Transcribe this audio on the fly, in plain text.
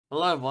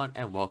Hello everyone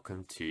and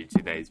welcome to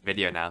today's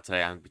video. Now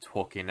today I'm going to be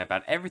talking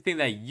about everything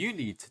that you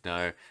need to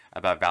know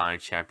about Valorant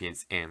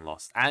Champions in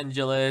Los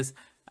Angeles,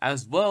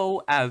 as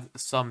well as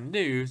some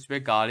news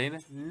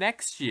regarding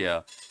next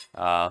year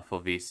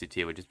for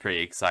VCT, which is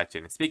pretty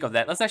exciting. And speak of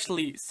that, let's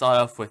actually start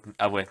off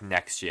with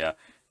next year,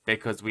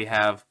 because we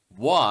have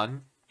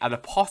one out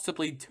of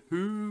possibly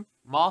two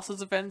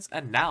Masters events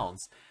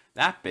announced,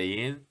 that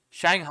being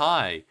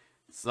Shanghai.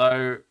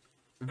 So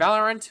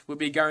Valorant will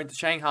be going to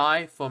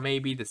Shanghai for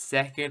maybe the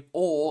second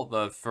or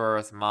the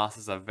first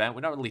Masters event. We're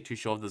not really too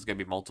sure if there's going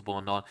to be multiple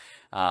or not.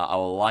 I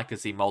would like to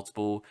see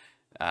multiple,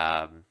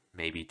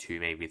 maybe two,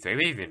 maybe three,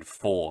 maybe even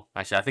four.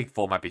 Actually, I think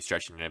four might be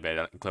stretching it a bit,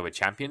 including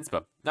champions,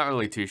 but not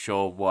really too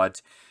sure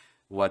what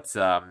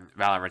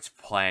Valorant's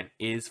plan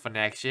is for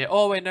next year.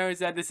 All we know is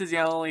that this is the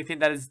only thing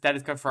that is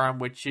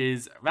confirmed, which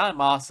is Valorant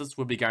Masters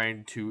will be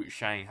going to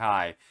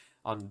Shanghai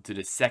on to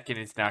the second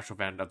international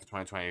event of the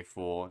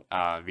 2024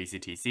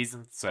 VCT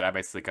season. So that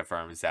basically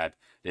confirms that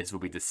this will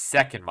be the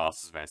second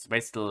Masters event. So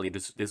basically,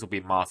 this will be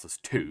Masters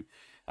 2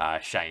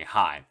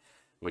 Shanghai,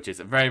 which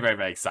is very, very,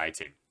 very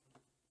exciting.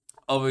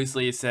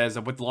 Obviously, it says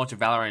with the launch of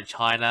Valorant in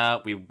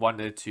China, we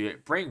wanted to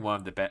bring one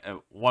of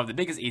the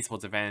biggest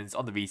esports events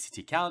on the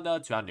VCT calendar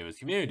to our newest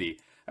community.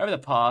 Over the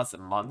past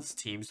months,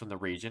 teams from the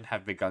region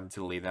have begun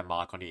to leave their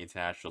mark on the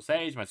international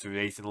stage, most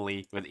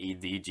recently with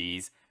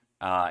EDG's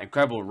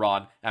incredible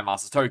run at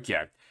Masters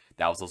Tokyo.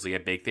 That was also a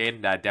big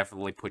thing that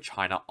definitely put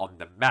China on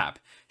the map.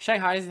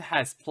 Shanghai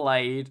has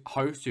played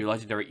host to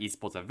legendary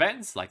esports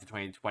events like the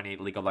 2020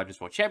 League of Legends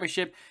World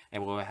Championship,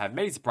 and will have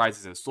many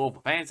surprises in store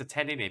for fans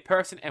attending in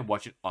person and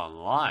watching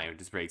online,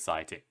 which is very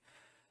exciting.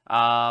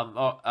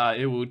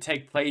 It will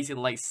take place in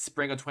late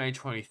spring of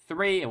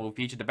 2023 and will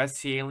feature the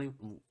best teams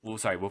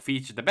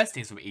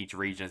from each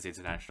region's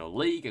international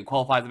league and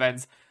qualified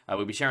events.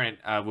 We'll be sharing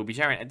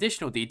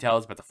additional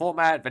details about the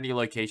format, venue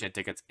location, and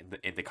tickets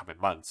in the coming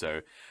months.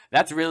 So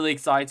that's really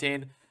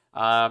exciting,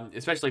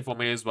 especially for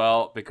me as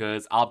well,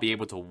 because I'll be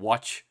able to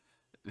watch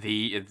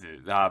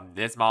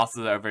this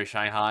Masters over in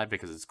Shanghai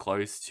because it's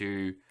close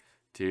to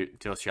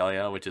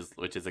Australia, which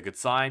is a good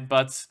sign.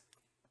 But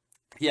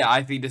yeah,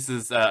 I think this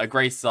is a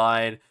great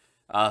sign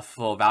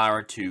for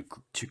Valorant to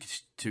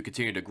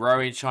continue to grow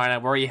in China.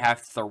 We already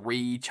have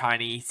 3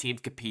 Chinese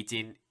teams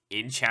competing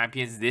in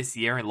Champions this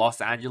year in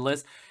Los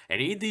Angeles, and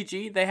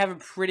EDG, they have a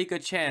pretty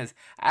good chance.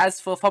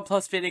 As for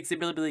FunPlus Phoenix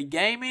and Bilibili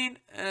Gaming,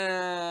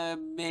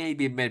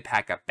 maybe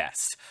mid-pack at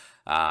best.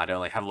 I don't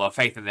really have a lot of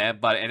faith in them,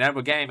 but in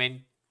Edward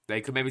Gaming,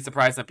 they could maybe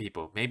surprise some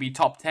people. Maybe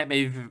top 10,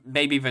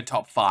 maybe even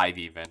top 5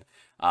 even,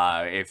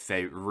 if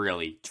they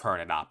really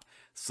turn it up.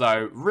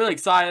 So, really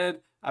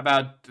excited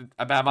about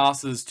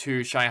Masters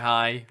 2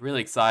 Shanghai.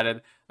 Really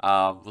excited.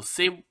 We'll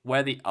see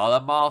where the other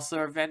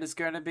Master event is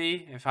going to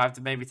be. If I have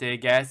to maybe take a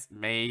guess,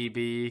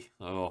 maybe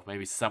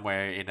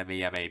somewhere in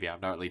EMEA, maybe. I'm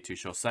not really too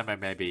sure. Somewhere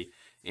maybe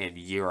in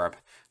Europe,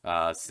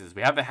 since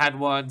we haven't had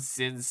one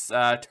since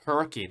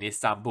Turkey in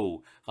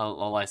Istanbul,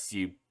 unless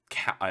you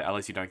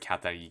don't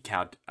count that. You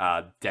count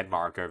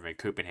Denmark over in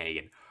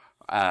Copenhagen.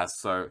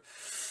 So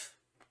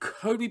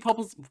could we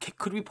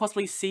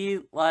possibly see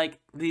like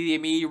the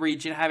EMEA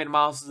region having a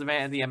Masters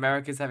event and the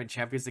Americas having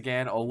Champions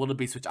again, or will it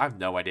be switched? I have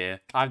no idea.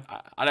 I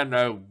don't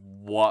know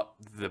what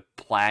the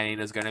planning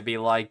is going to be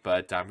like,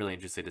 but I'm really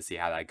interested to see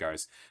how that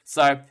goes.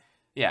 So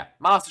yeah,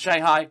 Masters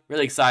Shanghai,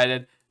 really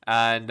excited,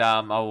 and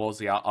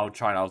I'll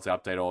try and also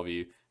update all of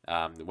you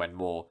when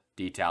more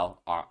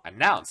detail are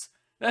announced.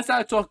 Let's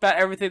now talk about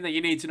everything that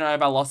you need to know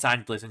about Los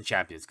Angeles and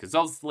Champions, because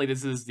obviously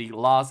this is the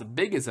last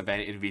biggest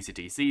event in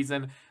VCT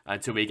season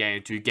until we get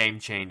into game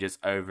changes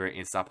over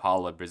in Sao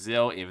Paulo,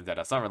 Brazil, even though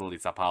that's not really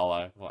Sao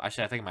Paulo. Well,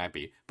 actually, I think it might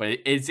be, but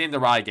it's in the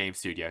Riot Games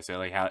studio,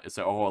 so it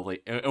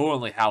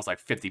only house like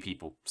 50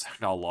 people, so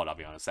not a lot, I'll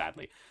be honest,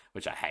 sadly,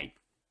 which I hate.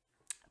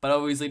 But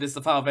obviously, this is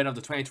the final event of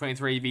the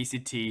 2023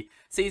 VCT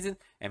season,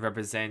 and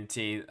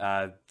representing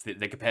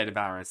the competitive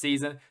Valorant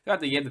season.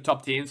 Throughout the year, the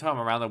top teams from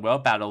around the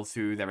world battle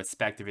through their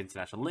respective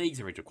international leagues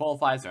and regional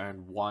qualifiers to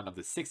earn one of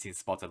the 16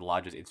 spots at the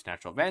largest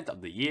international event of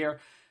the year,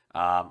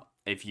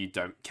 if you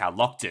don't count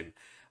Locked-In.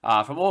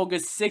 From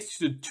August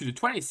 6th to the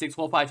 26th,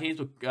 qualified teams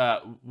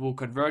will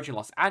converge in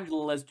Los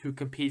Angeles to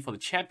compete for the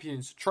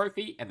Champions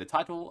Trophy and the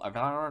title of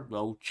Valorant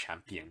World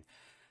Champion.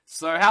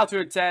 So how to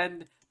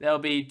attend? There'll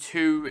be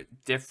 2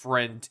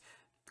 different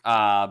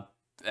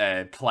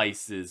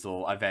places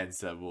or events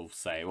that we'll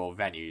say, or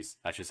venues,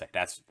 I should say.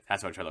 That's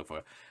what I'm trying to look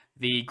for.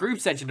 The group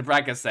stage in the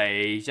bracket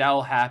stage, that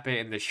will happen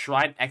in the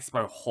Shrine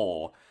Expo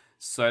Hall.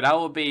 So that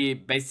will be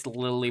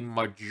basically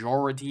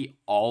majority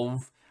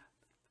of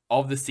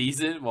the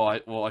season, well,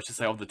 I should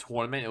say of the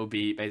tournament. It'll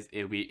be in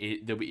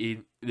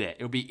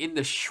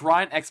the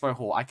Shrine Expo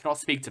Hall. I cannot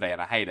speak today,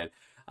 and I hate it.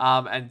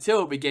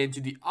 Until we get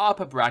into the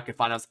upper bracket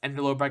finals and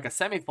the lower bracket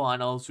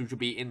semifinals, which will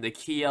be in the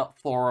Kia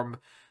Forum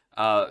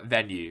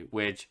venue,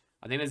 which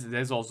I think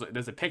there's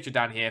a picture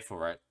down here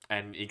for it,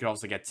 and you can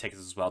also get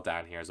tickets as well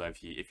down here as well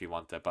if you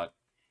want it. But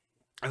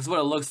that's what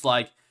it looks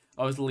like.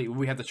 Obviously,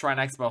 we have the Shrine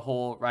Expo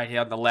Hall right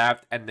here on the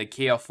left and the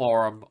Kia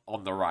Forum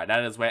on the right.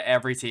 That is where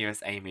every team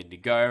is aiming to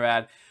go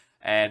at.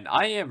 And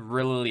I am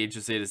really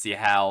interested to see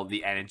how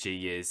the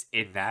energy is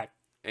in that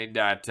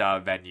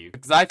venue,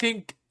 because I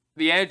think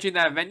the energy in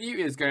that venue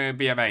is going to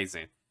be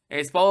amazing.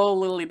 It's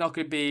probably not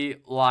going to be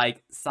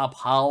like Sao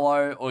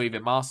Paulo or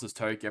even Masters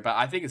Tokyo, but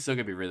I think it's still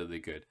going to be really, really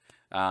good.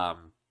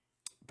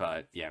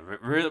 But yeah,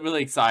 really,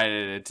 really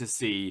excited to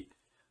see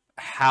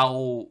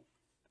how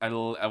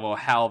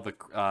how the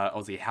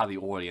obviously how the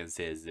audience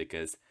is,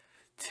 because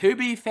to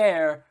be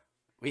fair,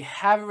 we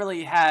haven't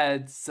really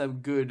had some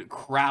good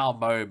crowd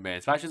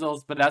moments.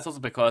 But that's also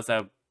because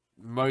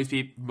most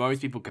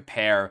people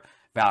compare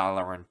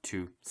Valorant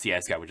to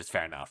CS:GO, which is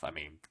fair enough. I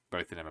mean,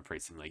 both of them are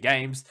pretty similar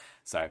games,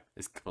 so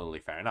it's completely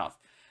fair enough.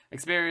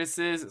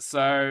 Experiences,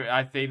 so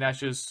I think that's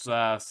just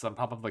some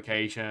pop-up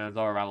locations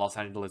all around Los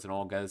Angeles in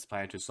August.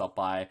 Plan to stop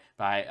by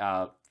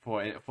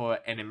for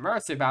an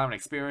immersive Valorant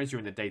experience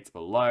during the dates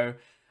below.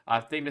 I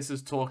think this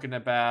is talking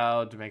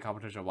about the main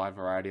competition, a wide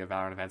variety of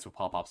Valorant events will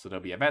pop up, so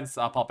there'll be events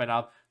popping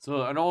up.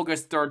 So on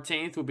August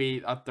 13th will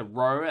be at the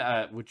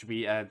Row, which will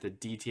be at the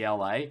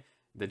DTLA.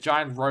 The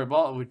Giant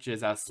Robot, which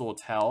is at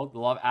Sawtell, the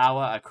Love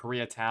Hour at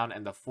Koreatown,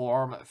 and the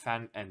Forum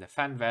and the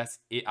FanFest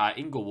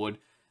Inglewood,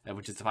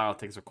 which is the final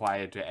things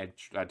required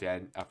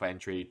for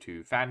entry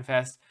to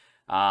FanFest.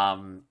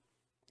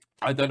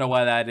 I don't know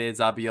where that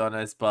is, I'll be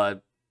honest,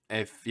 but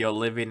if you're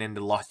living in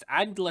the Los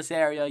Angeles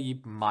area, you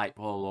might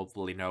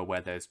probably know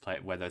where those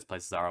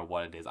places are or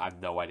what it is. I have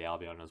no idea, I'll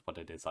be honest, what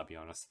it is, I'll be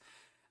honest.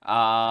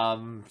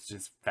 It's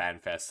just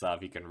FanFest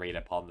stuff, you can read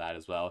upon that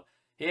as well.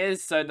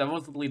 Here's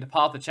ultimately the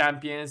Path of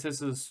Champions.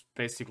 This is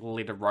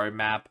basically the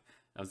roadmap.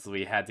 As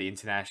we had the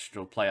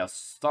international playoffs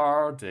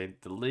start, the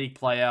league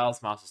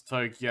playoffs, Masters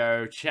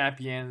Tokyo,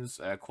 Champions,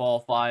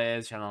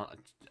 qualifiers, Channel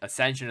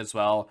Ascension as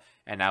well,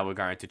 and now we're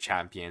going to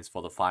Champions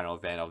for the final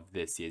event of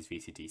this year's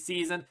VCT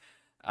season.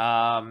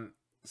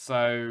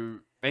 So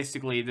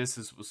basically this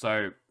is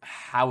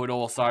how it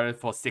all started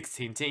for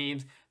 16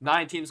 teams.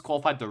 9 teams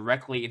qualified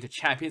directly into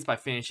Champions by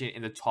finishing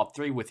in the top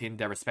 3 within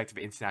their respective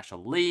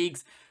international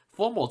leagues.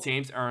 4 more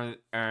teams earn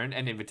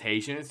an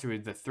invitation through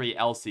the 3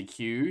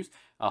 LCQs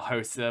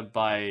hosted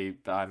by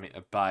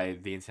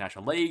the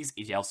international leagues.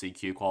 Each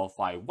LCQ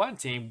qualify 1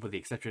 team, with the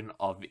exception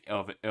of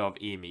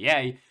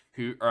EMEA,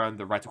 who earned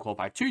the right to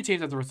qualify 2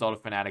 teams as a result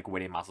of Fnatic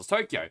winning Masters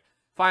Tokyo.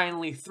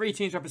 Finally, 3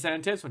 teams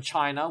representatives from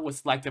China were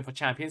selected for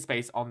Champions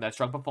based on their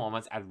strong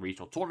performance at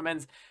regional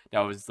tournaments.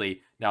 That was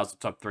the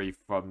top 3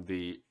 from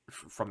the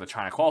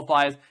China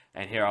qualifiers,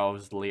 and here are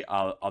the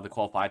other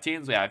qualified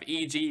teams. We have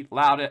EG,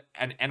 Loud,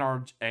 and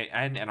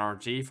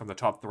NRG from the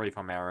top 3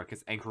 from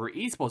Americas, and Korea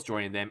Esports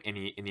joining them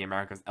in the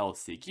Americas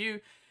LCQ.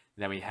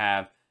 Then we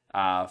have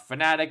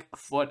Fnatic,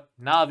 Foot,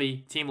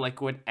 Na'Vi, Team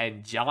Liquid,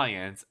 and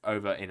Giants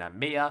over in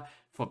EMEA.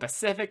 For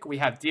Pacific, we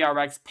have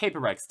DRX,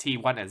 PaperX,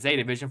 T1, and Z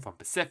Division from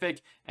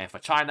Pacific. And for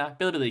China,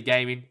 Bilibili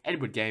Gaming,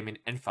 Edward Gaming,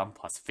 and Fun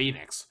Plus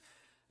Phoenix.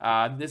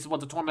 This is what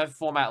the tournament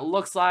format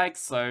looks like.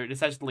 So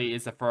essentially,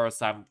 it's the first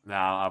time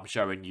now I'm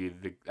showing you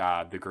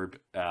the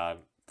group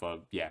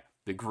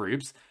the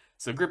groups.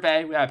 So Group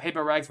A, we have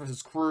PaperX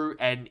versus Crew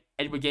and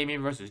Edward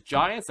Gaming versus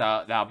Giants.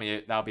 That'll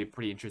be a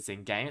pretty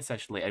interesting game,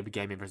 especially Edward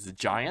Gaming versus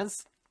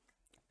Giants.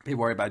 Be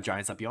worried about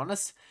Giants, I'll be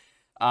honest.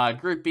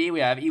 Group B, we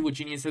have Evil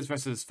Geniuses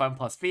versus Fun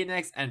Plus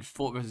Phoenix and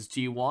Fort versus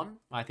T1.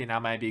 I think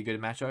that might be a good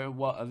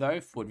matchup,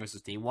 though. Fort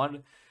versus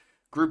T1.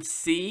 Group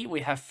C, we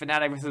have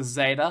Fnatic versus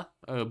Zeta,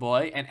 oh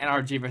boy, and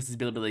NRG versus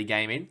Bilibili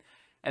Gaming.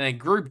 And then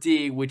Group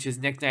D, which is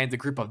nicknamed the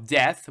Group of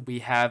Death, we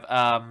have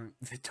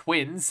the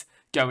Twins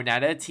going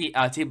at it.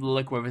 Team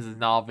Liquid versus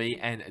Na'Vi,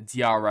 and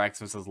DRX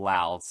versus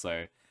Loud.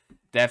 So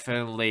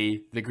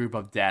definitely the Group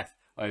of Death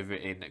over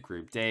in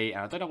Group D.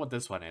 And I don't know what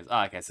this one is.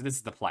 Oh, okay, so this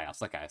is the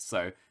playoffs. Okay,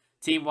 so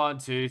Team 1,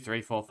 2, 3,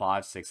 4,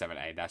 5, 6, 7,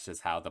 8. That's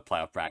just how the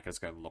playoff bracket is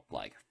going to look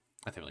like.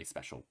 Nothing really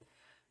special.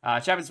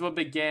 Champions will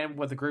begin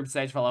with the group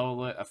stage,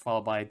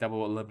 followed by a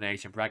double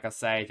elimination bracket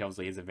stage.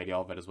 Obviously, here's a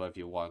video of it as well if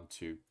you want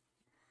to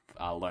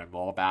learn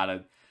more about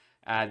it.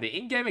 The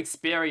in-game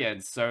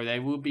experience. So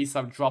there will be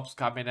some drops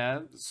coming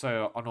in.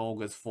 So on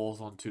August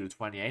 4th on to the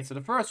 28th. So the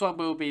first one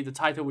will be the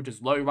title, which is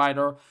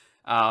Lowrider.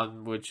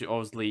 Which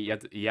obviously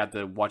you have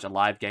to watch a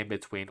live game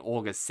between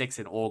August 6th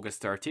and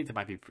August 13th.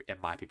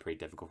 It might be pretty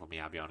difficult for me,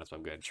 I'll be honest, but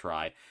I'm going to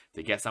try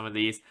to get some of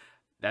these.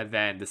 And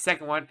then the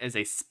second one is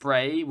a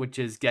Spray, which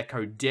is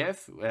Gecko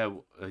Diff.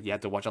 You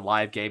have to watch a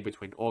live game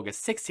between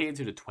August 16th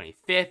to the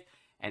 25th.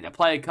 And a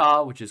player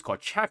card, which is called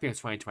Champions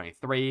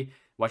 2023.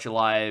 Watch a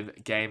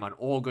live game on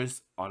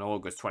August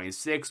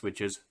 26th,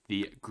 which is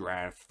the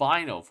grand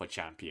final for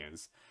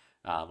Champions.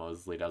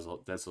 Obviously, there's a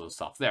little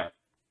stuff there.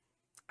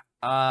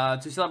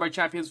 To celebrate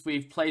Champions,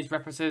 we've placed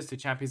references to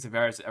Champions in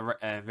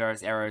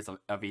various areas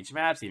of each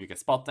map, so you can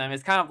spot them.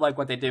 It's kind of like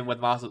what they did with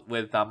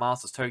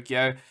Masters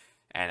Tokyo,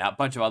 and a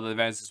bunch of other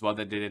events as well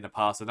they did in the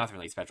past, so nothing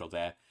really special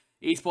there.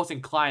 Esports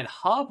and Client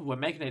Hub, we're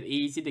making it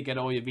easy to get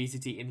all your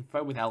VCT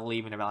info without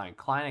leaving a Valorant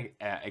client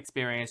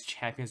experience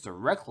Champions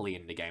directly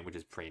in the game, which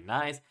is pretty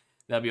nice.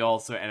 There'll be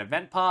also an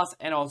event pass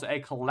and also a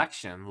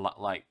collection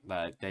like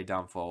they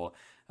done for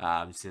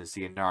since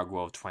the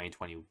inaugural of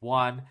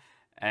 2021.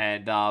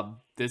 And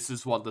this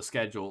is what the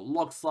schedule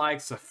looks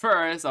like. So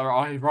first,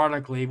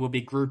 ironically, will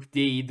be Group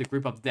D, the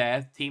Group of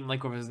Death. Team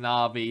Liquid vs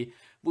Na'Vi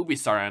will be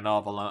starting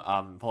off,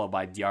 followed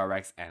by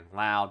DRX and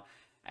Loud.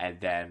 And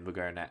then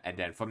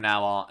from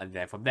now on,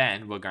 from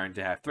then, we're going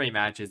to have 3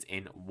 matches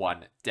in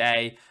one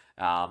day,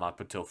 up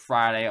until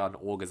Friday on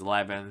August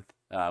 11th,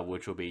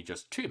 which will be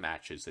just 2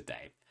 matches a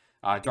day.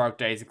 Dark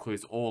days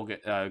includes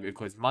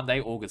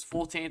Monday, August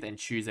 14th, and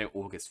Tuesday,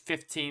 August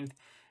 15th.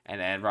 And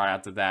then right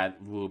after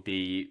that will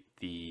be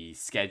the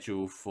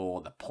schedule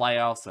for the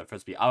playoffs. So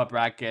first will be upper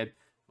bracket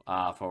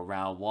for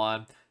round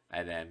 1,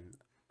 and then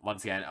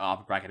once again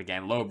upper bracket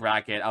again, lower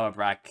bracket, upper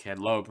bracket,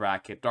 lower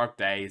bracket, dark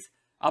days,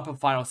 upper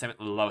final,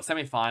 lower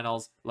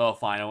semifinals, lower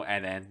final,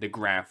 and then the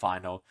grand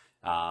final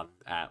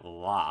at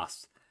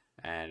last.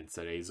 And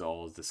so these are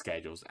all the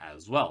schedules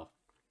as well.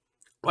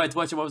 But to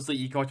watch them, obviously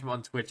you can watch them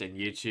on Twitch and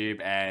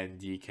YouTube,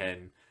 and you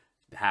can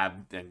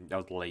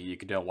you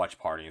can do a watch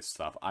party and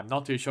stuff. I'm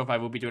not too sure if I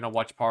will be doing a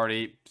watch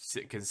party,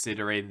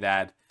 considering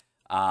that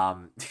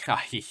I'm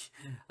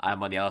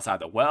on the other side of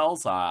the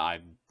world, so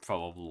I'm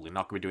probably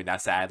not going to be doing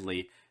that,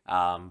 sadly.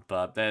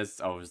 But there's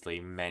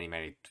obviously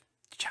many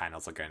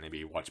channels are going to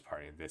be watch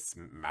partying this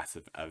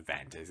massive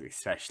event,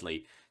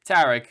 especially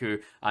Tarek, who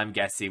I'm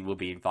guessing will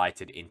be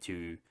invited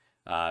into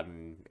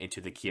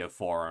the Kia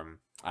Forum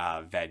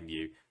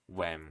venue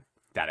when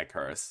that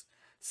occurs.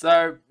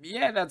 So,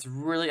 yeah, that's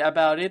really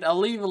about it. I'll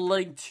leave a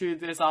link to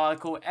this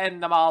article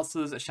and the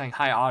Masters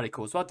Shanghai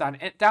article as well down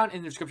in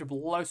the description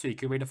below, so you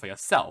can read it for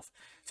yourself.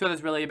 So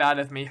that's really about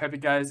it for me. Hope you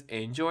guys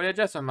enjoyed it.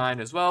 Just a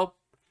reminder as well,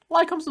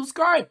 like and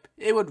subscribe.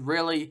 It would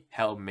really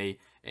help me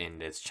in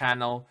this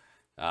channel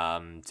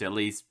to at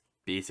least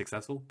be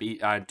successful,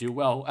 do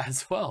well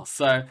as well.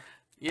 So,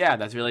 yeah,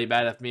 that's really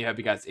about it for me. Hope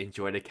you guys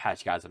enjoyed it.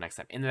 Catch you guys next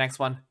time in the next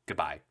one.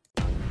 Goodbye.